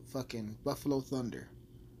to fucking Buffalo Thunder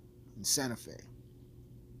in Santa Fe.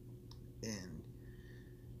 And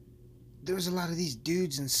there was a lot of these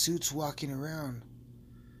dudes in suits walking around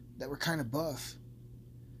that were kind of buff.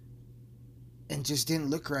 And just didn't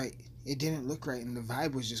look right. It didn't look right, and the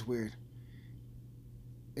vibe was just weird.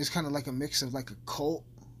 It's kind of like a mix of like a cult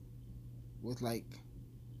with like,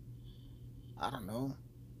 I don't know,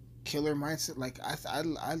 killer mindset. Like I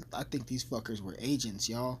think these fuckers were agents,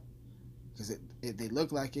 y'all, because they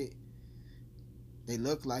look like it. They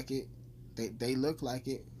look like it. They look like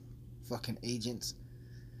it. Fucking agents.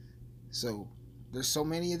 So there's so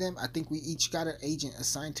many of them. I think we each got an agent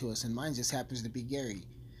assigned to us, and mine just happens to be Gary,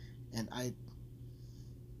 and I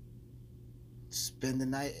spend the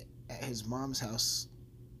night at his mom's house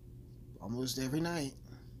almost every night,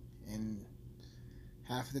 and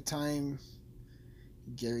half of the time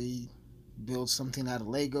Gary builds something out of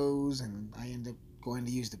Legos, and I end up going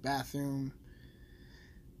to use the bathroom,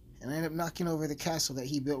 and I end up knocking over the castle that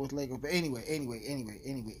he built with Lego. But anyway,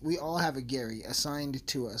 we all have a Gary assigned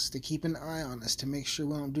to us to keep an eye on us, to make sure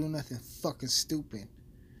we don't do nothing fucking stupid.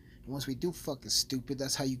 And once we do fucking stupid,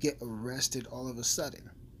 that's how you get arrested all of a sudden.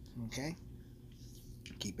 Okay?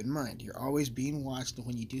 Keep in mind, you're always being watched, and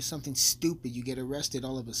when you do something stupid, you get arrested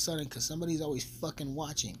all of a sudden because somebody's always fucking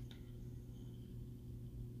watching.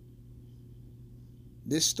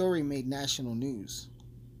 This story made national news.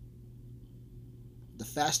 The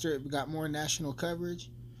faster it got more national coverage,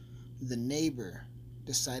 the neighbor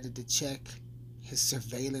decided to check his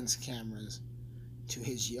surveillance cameras to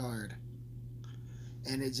his yard.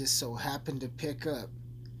 And it just so happened to pick up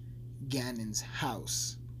Gannon's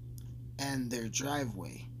house and their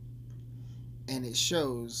driveway. And it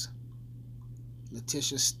shows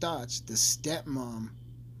Letitia Stotch, the stepmom,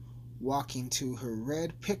 walking to her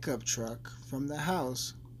red pickup truck from the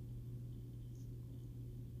house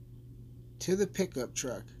to the pickup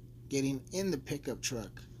truck, getting in the pickup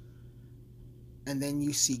truck. And then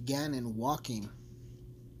you see Gannon walking,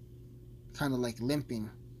 kind of like limping,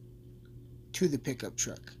 to the pickup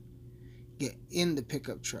truck. Get in the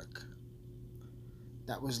pickup truck.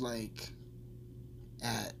 That was like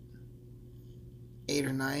at 8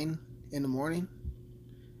 or 9 in the morning.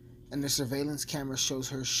 And the surveillance camera shows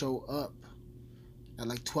her show up at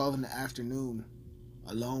like 12 in the afternoon,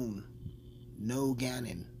 alone. No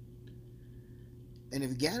Gannon. And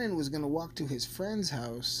if Gannon was going to walk to his friend's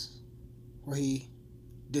house, where he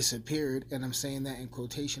disappeared, and I'm saying that in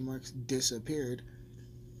quotation marks, disappeared,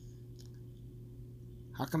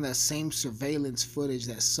 how come that same surveillance footage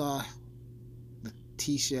that saw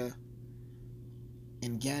Letitia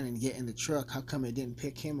and Gannon get in the truck, how come it didn't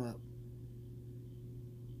pick him up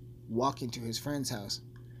walking to his friend's house?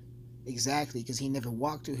 Exactly, because he never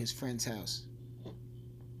walked to his friend's house.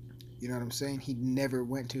 You know what I'm saying? He never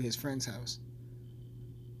went to his friend's house.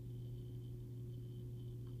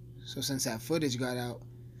 So since that footage got out,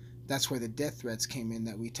 that's where the death threats came in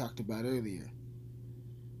that we talked about earlier.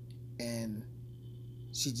 And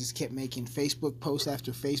she just kept making Facebook post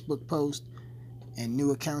after Facebook post and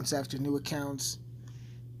new accounts after new accounts,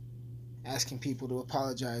 asking people to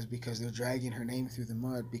apologize because they're dragging her name through the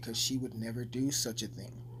mud, because she would never do such a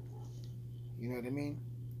thing. You know what I mean?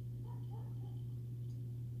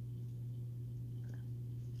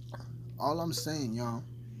 All I'm saying, y'all,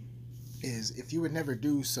 is if you would never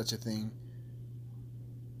do such a thing,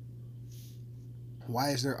 why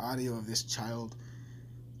is there audio of this child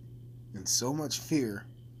in so much fear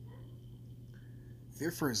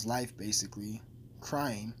for his life, basically,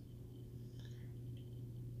 crying?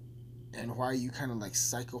 And why are you kind of like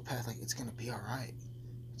psychopath, like it's gonna be all right,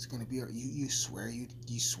 it's gonna be all right. You swear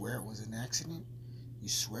it was an accident? You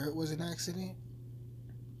swear it was an accident?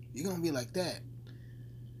 You're gonna be like that.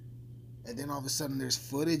 And then all of a sudden there's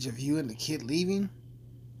footage of you and the kid leaving,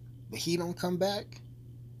 but he don't come back.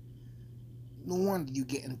 No wonder you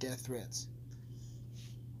getting death threats.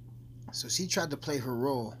 So she tried to play her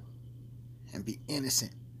role and be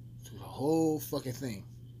innocent through the whole fucking thing.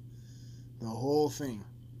 The whole thing.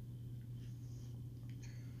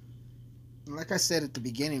 And like I said at the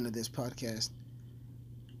beginning of this podcast,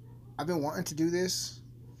 I've been wanting to do this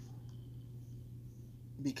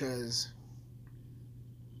because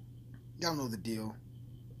y'all know the deal.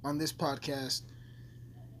 On this podcast,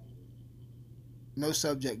 no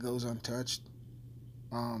subject goes untouched.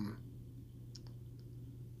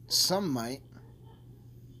 Some might,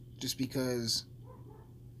 just because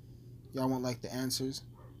y'all won't like the answers.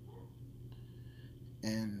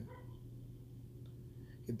 And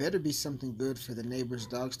it better be something good for the neighbor's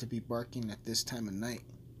dogs to be barking at this time of night.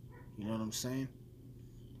 You know what I'm saying?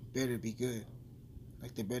 It better be good.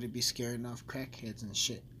 Like they better be scaring off crackheads and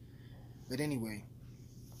shit. But anyway,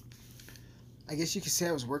 I guess you could say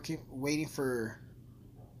I was waiting for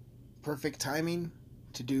perfect timing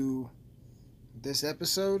to do this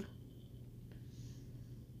episode.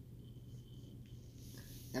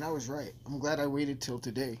 And I was right. I'm glad I waited till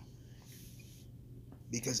today.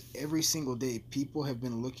 Because every single day, people have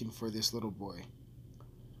been looking for this little boy.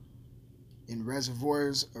 In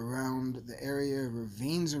reservoirs around the area,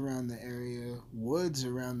 ravines around the area, woods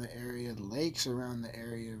around the area, lakes around the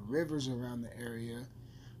area, rivers around the area,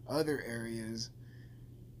 other areas,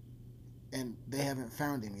 and they haven't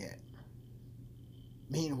found him yet.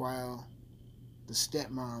 Meanwhile, the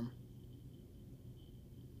stepmom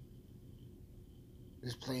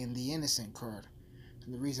is playing the innocent card.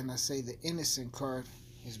 And the reason I say the innocent card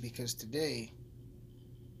is because today,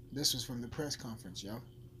 this was from the press conference, y'all.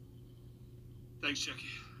 Thanks, Jackie.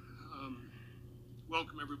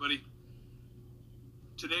 Welcome, everybody.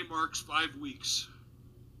 Today marks 5 weeks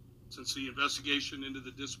since the investigation into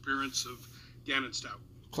the disappearance of Gannon Stout.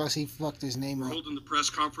 Plus, he fucked his name We're up. holding the press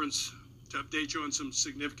conference to update you on some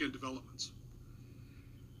significant developments.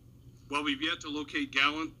 While we've yet to locate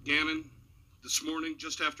Gannon, this morning,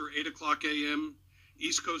 just after 8 o'clock a.m.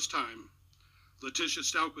 East Coast time, Letitia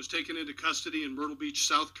Stout was taken into custody in Myrtle Beach,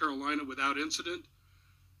 South Carolina without incident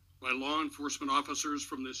by law enforcement officers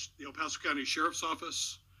from the El Paso County Sheriff's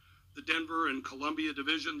Office, the Denver and Columbia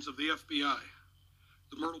divisions of the FBI.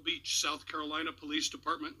 the Myrtle Beach, South Carolina Police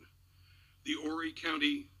Department, the Horry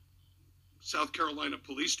County, South Carolina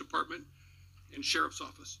Police Department, and Sheriff's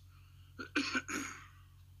Office.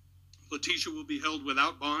 Letitia will be held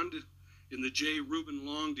without bond in the J. Reuben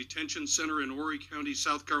Long Detention Center in Horry County,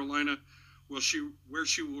 South Carolina, where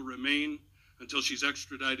she will remain until she's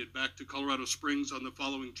extradited back to Colorado Springs on the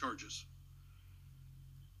following charges.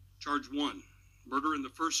 Charge 1, murder in the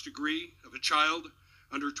first degree of a child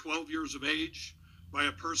under 12 years of age by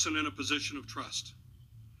a person in a position of trust.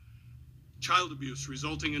 Child abuse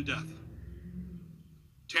resulting in death.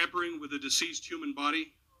 Tampering with a deceased human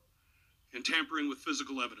body, and tampering with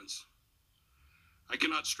physical evidence. I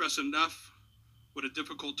cannot stress enough what a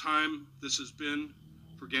difficult time this has been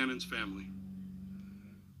for Gannon's family.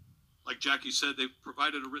 Like Jackie said, they've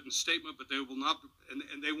provided a written statement, but they will not,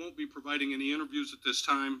 and they won't be providing any interviews at this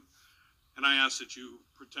time, and I ask that you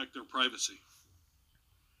protect their privacy.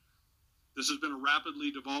 This has been a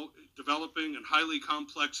rapidly developing and highly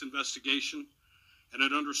complex investigation, and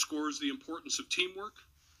it underscores the importance of teamwork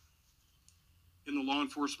in the law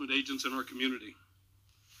enforcement agents in our community.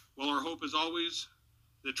 While our hope is always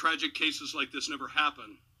that tragic cases like this never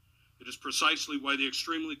happen, it is precisely why the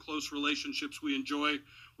extremely close relationships we enjoy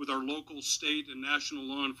with our local, state, and national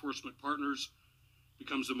law enforcement partners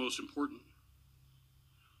becomes the most important.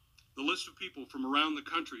 The list of people from around the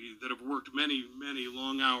country that have worked many, many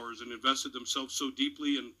long hours and invested themselves so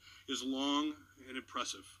deeply is long and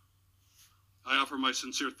impressive. I offer my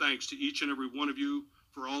sincere thanks to each and every one of you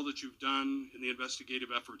for all that you've done in the investigative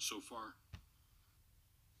efforts so far.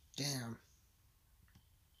 Damn.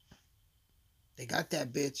 They got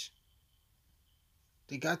that bitch.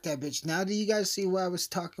 They got that bitch. Now do you guys see why I was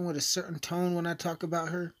talking with a certain tone when I talk about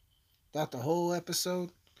her? Throughout the whole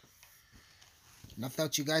episode? And I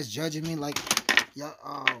felt you guys judging me like, yeah,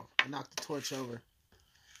 oh, I knocked the torch over.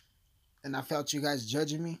 And I felt you guys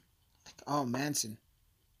judging me. Like, oh, Manson.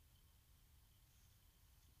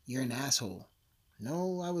 You're an asshole.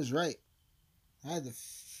 No, I was right. I had the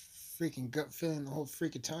freaking gut feeling the whole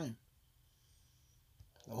freaking time.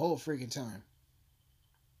 The whole freaking time.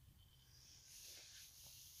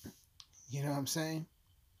 You know what I'm saying?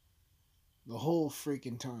 The whole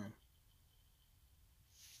freaking time.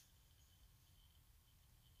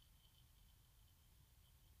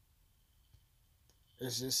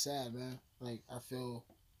 It's just sad, man. Like, I feel,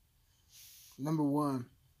 number one,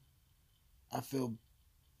 I feel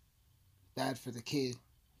bad for the kid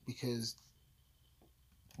because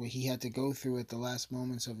what he had to go through at the last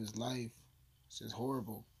moments of his life is just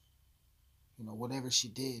horrible. You know, whatever she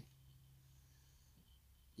did,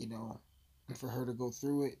 you know, and for her to go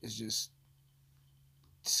through it is just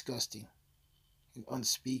disgusting and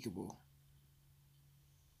unspeakable.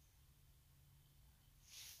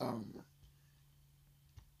 Like,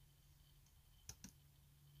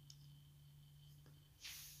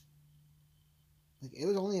 it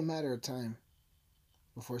was only a matter of time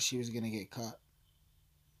before she was gonna get caught.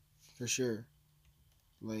 For sure.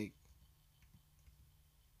 Like,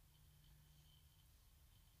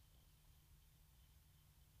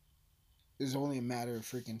 it was only a matter of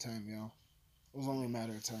freaking time, y'all. It was only a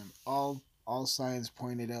matter of time. All signs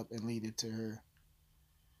pointed up and leaded to her.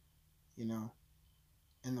 You know?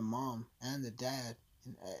 And the mom and the dad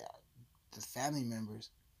and the family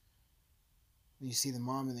members. You see the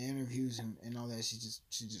mom in the interviews and all that,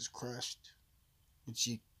 she just crushed. But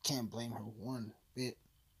you can't blame her one bit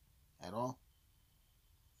at all.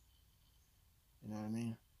 You know what I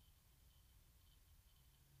mean?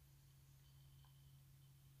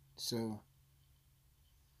 So,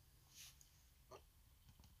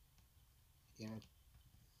 you know,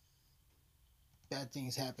 bad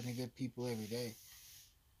things happen to good people every day.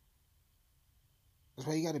 That's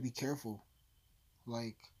why you gotta be careful.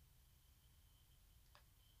 Like,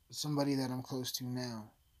 somebody that I'm close to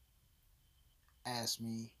now asked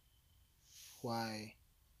me why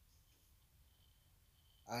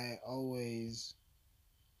I always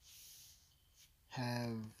have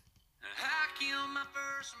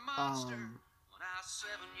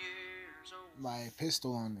my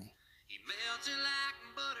pistol on me.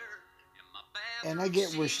 And I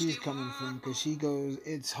get where she's coming from, because she goes,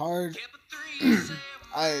 it's hard.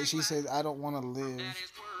 She says, I don't want to live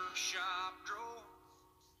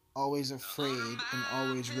always afraid and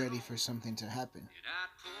always ready for something to happen.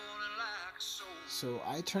 So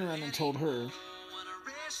I turned around and told her,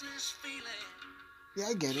 yeah,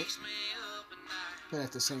 I get it. But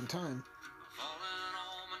at the same time,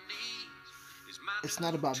 it's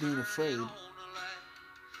not about being afraid.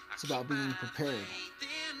 It's about being prepared.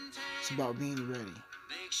 It's about being ready.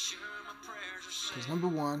 Because number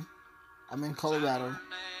one, I'm in Colorado.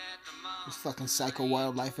 There's fucking psycho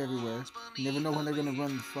wildlife everywhere. You never know when they're gonna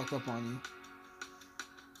run the fuck up on you.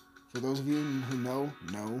 For those of you who know,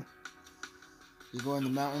 you go in the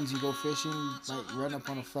mountains, you go fishing, like run up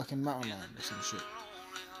on a fucking mountain lion or some shit.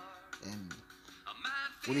 And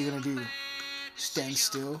what are you gonna do? Stand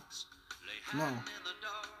still? No.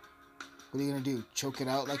 What are you gonna do? Choke it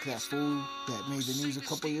out like that fool that made the news a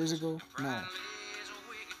couple years ago? No.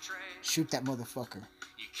 Shoot that motherfucker.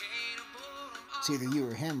 It's either you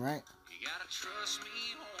or him, right?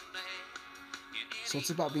 So it's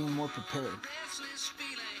about being more prepared.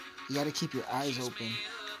 You gotta keep your eyes open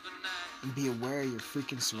and be aware of your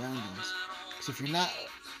freaking surroundings. Because if you're not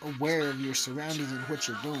aware of your surroundings and what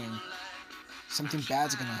you're doing, something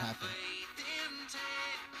bad's gonna happen.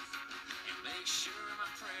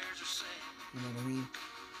 You know what I mean?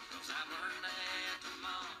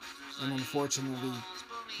 And unfortunately,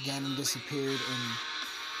 Gannon disappeared and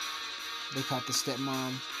they caught the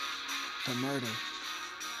stepmom for murder.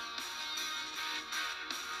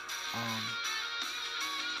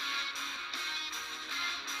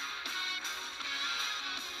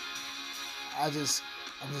 I'm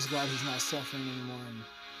just glad he's not suffering anymore. And,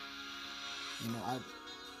 you know,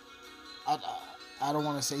 I don't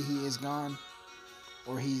want to say he is gone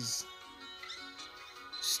or he's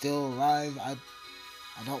still alive. I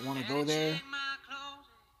don't want to go there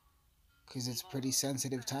because it's a pretty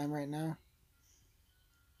sensitive time right now.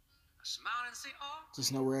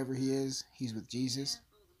 Just know wherever he is, he's with Jesus,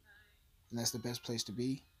 and that's the best place to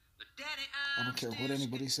be. I don't care what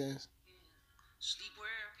anybody says.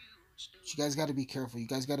 But you guys got to be careful. You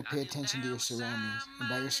guys got to pay attention to your surroundings. And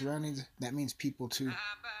by your surroundings, that means people too.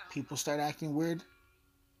 People start acting weird,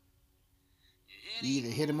 you either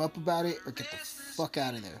hit them up about it or get the fuck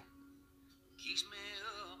out of there.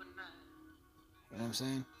 You know what I'm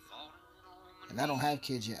saying? And I don't have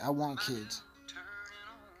kids yet. I want kids.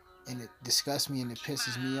 And it disgusts me and it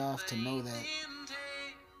pisses me off to know that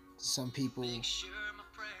some people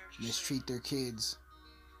mistreat their kids.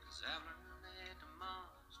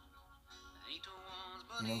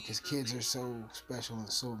 You know, because kids are so special and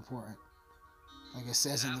so important. Like it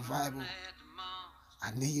says in the Bible,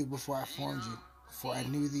 I knew you before I formed you. Before I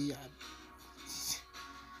knew thee. It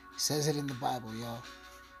says it in the Bible, y'all.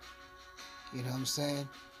 You know what I'm saying?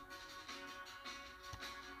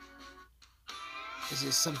 It's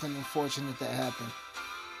just something unfortunate that happened.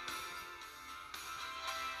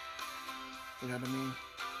 You know what I mean?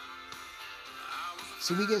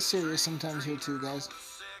 So we get serious sometimes here too, guys.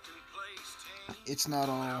 It's not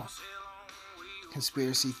all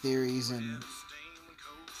conspiracy theories and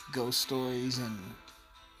ghost stories and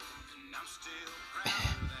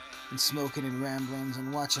smoking and ramblings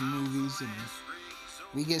and watching movies, and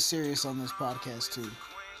we get serious on this podcast too.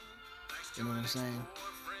 You know what I'm saying?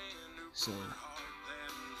 So, you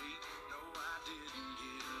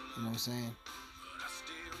know what I'm saying?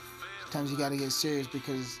 Sometimes you gotta get serious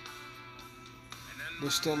because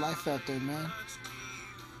there's still life out there, man.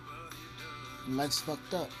 And life's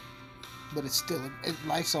fucked up, but it's still,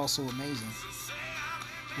 life's also amazing.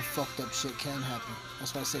 The fucked up shit can happen.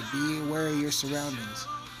 That's why I said be aware of your surroundings.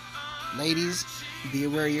 Ladies, be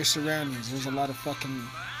aware of your surroundings. There's a lot of fucking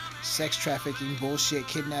sex trafficking bullshit,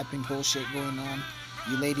 kidnapping bullshit going on.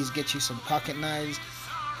 You ladies get you some pocket knives.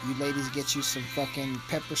 You ladies get you some fucking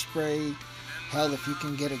pepper spray. Hell, if you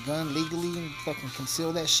can get a gun legally and fucking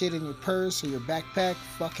conceal that shit in your purse or your backpack,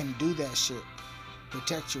 fucking do that shit.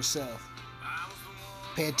 Protect yourself.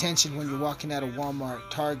 Pay attention when you're walking out of Walmart,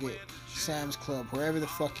 Target, Sam's Club, wherever the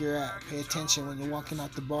fuck you're at. Pay attention when you're walking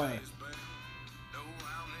out the bar.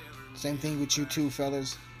 Same thing with you too,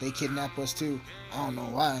 fellas. They kidnap us too. I don't know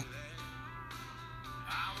why.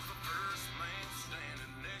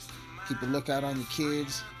 Keep a lookout on your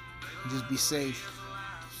kids. And just be safe.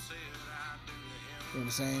 You know what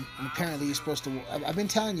I'm saying? And apparently you're supposed to... I've been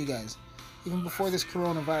telling you guys. Even before this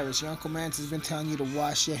coronavirus, your Uncle Mance has been telling you to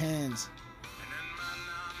wash your hands.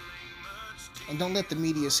 And don't let the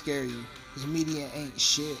media scare you. Because the media ain't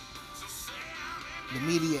shit. The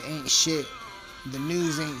media ain't shit. The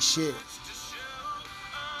news ain't shit.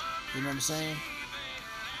 You know what I'm saying?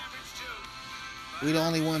 We the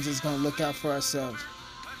only ones that's gonna look out for ourselves.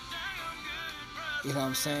 You know what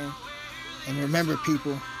I'm saying? And remember,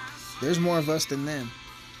 people, there's more of us than them.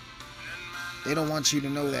 They don't want you to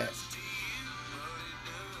know that.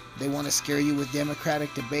 They want to scare you with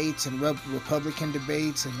Democratic debates and Republican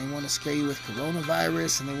debates, and they want to scare you with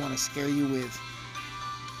coronavirus, and they want to scare you with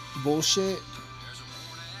bullshit.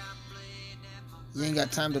 You ain't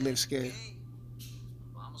got time to live scared.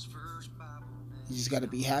 You just got to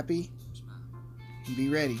be happy and be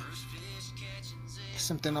ready.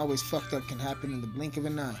 Something always fucked up can happen in the blink of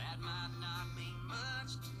an eye.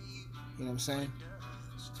 You know what I'm saying?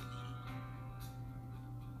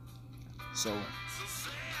 So,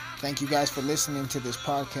 thank you guys for listening to this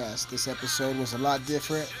podcast. This episode was a lot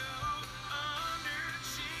different.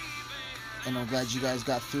 And I'm glad you guys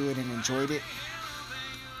got through it and enjoyed it.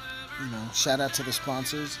 You know, shout out to the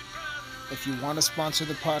sponsors. If you want to sponsor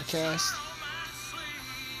the podcast,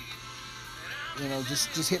 you know,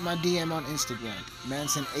 just hit my DM on Instagram,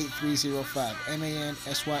 Manson8305,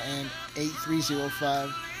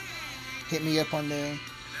 MANSYN8305. Hit me up on there.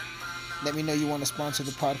 Let me know you want to sponsor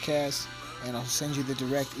the podcast, and I'll send you the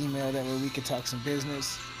direct email. That way we can talk some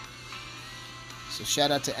business. So shout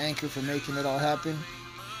out to Anchor for making it all happen.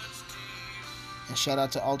 And shout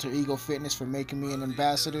out to Alter Ego Fitness for making me an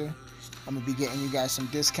ambassador. I'm going to be getting you guys some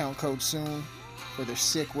discount codes soon for their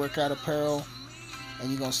sick workout apparel. And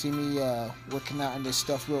you're going to see me working out on this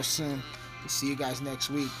stuff real soon. We'll see you guys next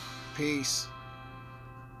week. Peace.